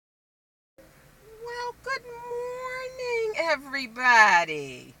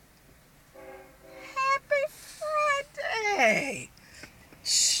everybody. Happy Friday.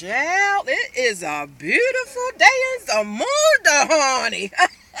 Child, it is a beautiful day in the moon, honey.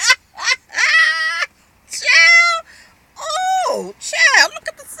 Child. Oh, child, look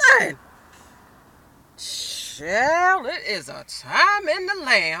at the sun. Child, it is a time in the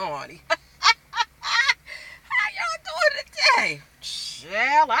land, honey. How y'all doing today?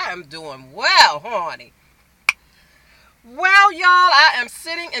 Child, I am doing well, honey. Well, y'all, I am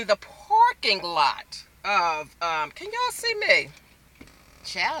sitting in the parking lot of, can y'all see me?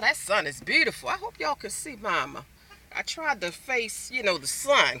 Child, that sun is beautiful. I hope y'all can see Mama. I tried to face, the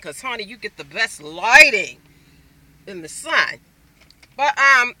sun, because, honey, you get the best lighting in the sun. But,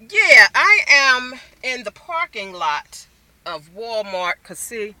 yeah, I am in the parking lot of Walmart, because,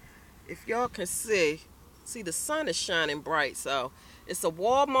 see, if y'all can see, the sun is shining bright, so it's a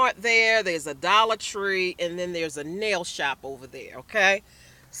Walmart there, there's a Dollar Tree, and then there's a nail shop over there, okay?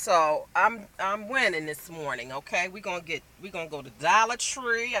 So I'm winning this morning, okay? We're gonna go to Dollar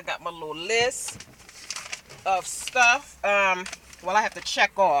Tree. I got my little list of stuff. Well, I have to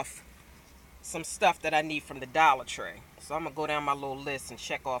check off some stuff that I need from the Dollar Tree. So I'm gonna go down my little list and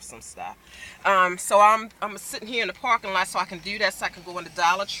check off some stuff. So I'm sitting here in the parking lot so I can do that, so I can go in the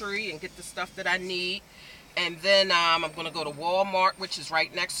Dollar Tree and get the stuff that I need. And then I'm going to go to Walmart, which is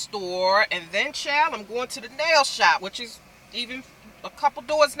right next door. And then, child, I'm going to the nail shop, which is even a couple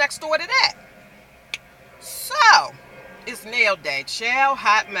doors next door to that. So, it's nail day, child.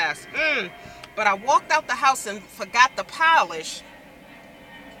 Hot mess. But I walked out the house and forgot the polish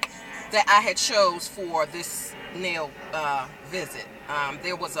that I had chose for this nail visit.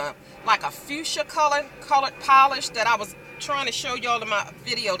 There was a fuchsia colored polish that I was trying to show y'all in my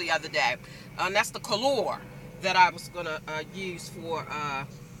video the other day. And that's the color that I was going to use for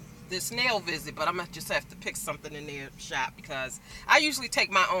this nail visit. But I'm going to just have to pick something in their shop, because I usually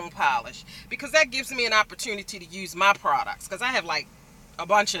take my own polish, because that gives me an opportunity to use my products. Because I have like a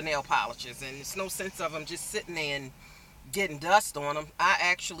bunch of nail polishes, and it's no sense of them just sitting there and getting dust on them. I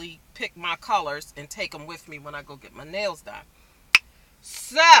actually pick my colors and take them with me when I go get my nails done.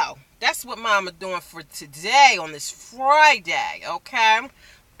 So, that's what Mama doing for today on this Friday, okay?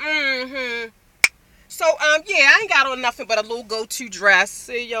 So, yeah, I ain't got on nothing but a little go-to dress.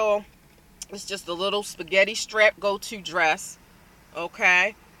 See, y'all? It's just a little spaghetti strap go-to dress,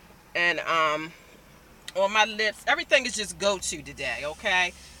 okay? And, on my lips, everything is just go-to today,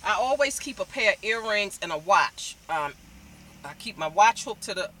 okay? I always keep a pair of earrings and a watch. I keep my watch hooked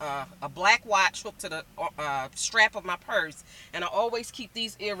to a black watch hooked to the strap of my purse. And I always keep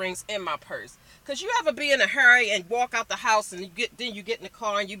these earrings in my purse. Because you ever be in a hurry and walk out the house, and then you get in the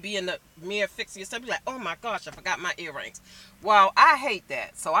car and you be in the mirror fixing yourself. You're like, oh my gosh, I forgot my earrings. Well, I hate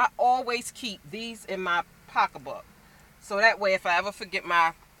that. So I always keep these in my pocketbook. So that way, if I ever forget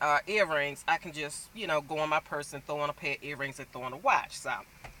my earrings, I can just, go in my purse and throw on a pair of earrings and throw on a watch. So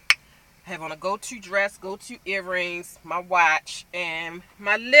I have on a go-to dress, go-to earrings, my watch, and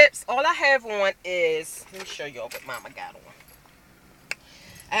my lips. All I have on is, let me show y'all what Mama got on.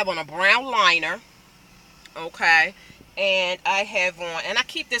 I have on a brown liner, okay, and I have on, and I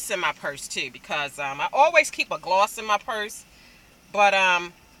keep this in my purse too, because I always keep a gloss in my purse, but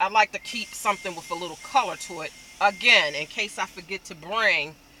I like to keep something with a little color to it, again, in case I forget to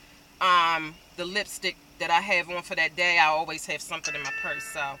bring the lipstick that I have on for that day. I always have something in my purse.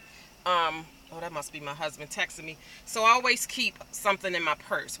 So oh, that must be my husband texting me. So I always keep something in my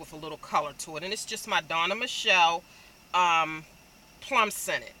purse with a little color to it. And it's just my Donna Michelle plum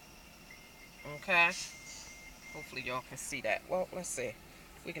scented. Okay? Hopefully y'all can see that. Well, let's see.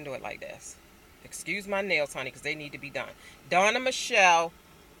 We can do it like this. Excuse my nails, honey, because they need to be done. Donna Michelle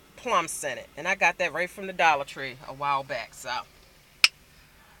plum scented. And I got that right from the Dollar Tree a while back. So,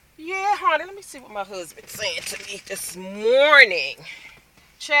 yeah, honey. Let me see what my husband's saying to me this morning.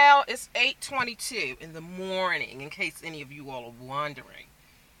 Child, it's 8:22 in the morning, in case any of you all are wondering.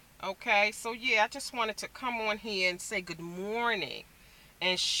 Okay, so yeah, I just wanted to come on here and say good morning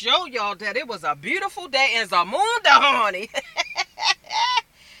and show y'all that it was a beautiful day and the moon, honey.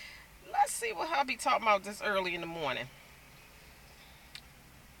 Let's see what hubby talking about this early in the morning.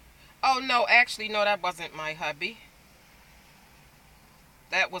 Oh, no, actually, no, that wasn't my hubby.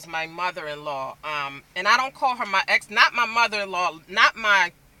 That was my mother-in-law. And I don't call her my ex, not my mother-in-law, not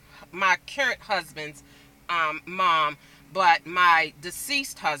my current husband's mom, but my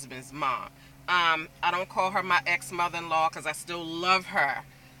deceased husband's mom. I don't call her my ex-mother-in-law, because I still love her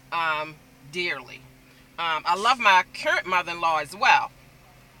dearly. I love my current mother-in-law as well.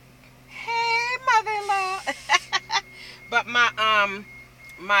 Hey, mother-in-law. But my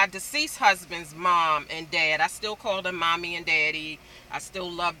my deceased husband's mom and dad. I still call them mommy and daddy. I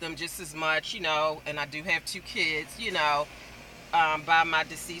still love them just as much, and I do have 2 kids, by my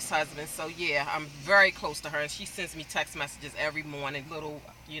deceased husband. So yeah, I'm very close to her, and she sends me text messages every morning, little,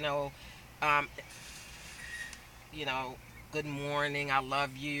 um, you know, good morning, I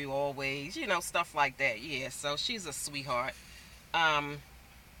love you always, stuff like that. Yeah, so she's a sweetheart. Um,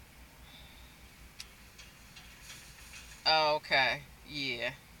 okay,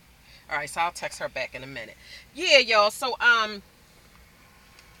 yeah. All right, so I'll text her back in a minute. Yeah, y'all. So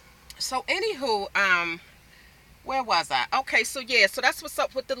anywho, where was I? Okay, so yeah, so that's what's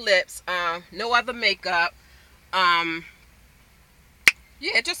up with the lips. No other makeup. Um,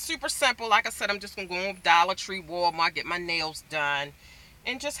 yeah, just super simple. Like I said, I'm just gonna go on Dollar Tree, Walmart, get my nails done,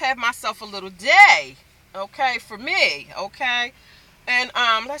 and just have myself a little day. Okay, for me. Okay, and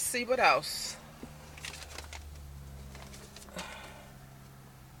let's see what else.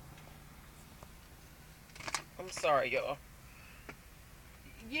 I'm sorry, y'all.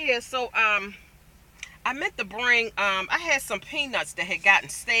 Yeah, so I meant to bring I had some peanuts that had gotten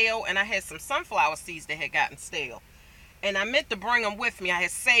stale, and I had some sunflower seeds that had gotten stale. And I meant to bring them with me. I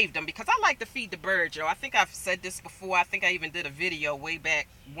had saved them because I like to feed the birds, yo. I think I've said this before. I think I even did a video way back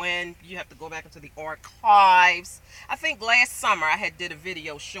when. You have to go back into the archives. I think last summer I had did a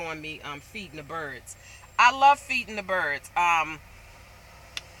video showing me feeding the birds. I love feeding the birds.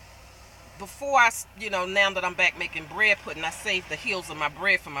 Before now that I'm back making bread pudding, I save the heels of my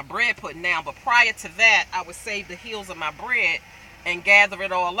bread for my bread pudding now. But prior to that, I would save the heels of my bread and gather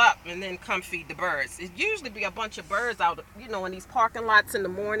it all up and then come feed the birds. It usually be a bunch of birds out, in these parking lots in the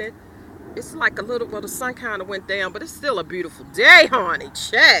morning. It's like well, the sun kind of went down, but it's still a beautiful day, honey,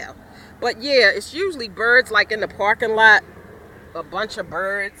 child. But yeah, it's usually birds like in the parking lot, a bunch of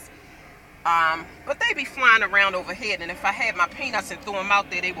birds. But they be flying around overhead, and if I had my peanuts and threw them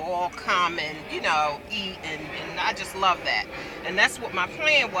out there, they will all come and, eat, and I just love that. And that's what my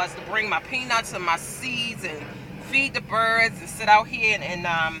plan was, to bring my peanuts and my seeds and feed the birds and sit out here and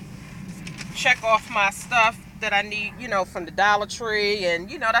check off my stuff that I need, from the Dollar Tree. And,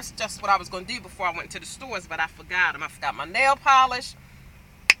 that's just what I was going to do before I went to the stores, but I forgot them. I forgot my nail polish,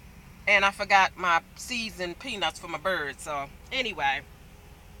 and I forgot my seeds and peanuts for my birds. So, anyway.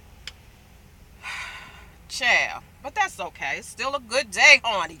 Child, but that's okay. It's still a good day,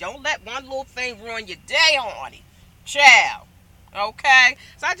 honey. Don't let one little thing ruin your day, honey. Child. Okay?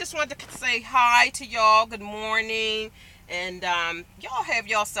 So I just wanted to say hi to y'all. Good morning. And y'all have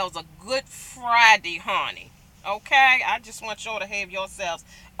yourselves a good Friday, honey. Okay? I just want y'all to have yourselves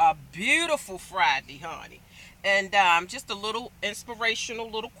a beautiful Friday, honey. And just a little inspirational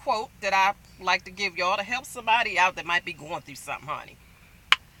little quote that I like to give y'all to help somebody out that might be going through something, honey.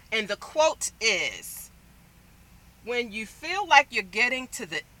 And the quote is, when you feel like you're getting to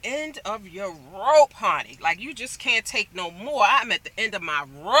the end of your rope, honey, like you just can't take no more, I'm at the end of my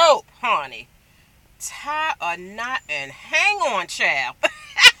rope, honey, tie a knot and hang on, child.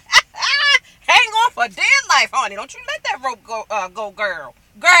 Hang on for dear life, honey. Don't you let that rope go, girl.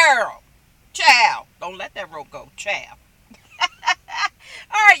 Girl. Child. Don't let that rope go, child.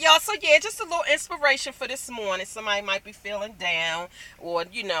 All right, y'all. So, yeah, just a little inspiration for this morning. Somebody might be feeling down or,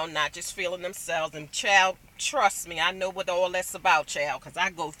 not just feeling themselves. And, child, trust me, I know what all that's about, child, because I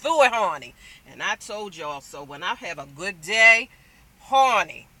go through it, honey. And I told y'all, so when I have a good day,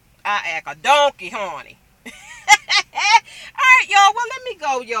 honey, I act a donkey, honey. All right, y'all. Well, let me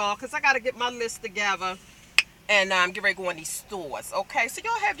go, y'all, because I got to get my list together and get ready to go in these stores. Okay, so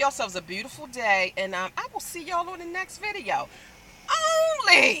y'all have yourselves a beautiful day, and I will see y'all on the next video.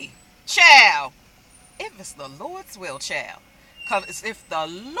 Only, child, if it's the Lord's will, child. Because if the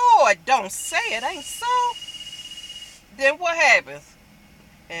Lord don't say it ain't so, then what happens?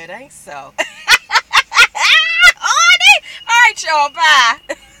 It ain't so. Honey? All right, y'all, bye.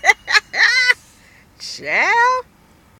 Child.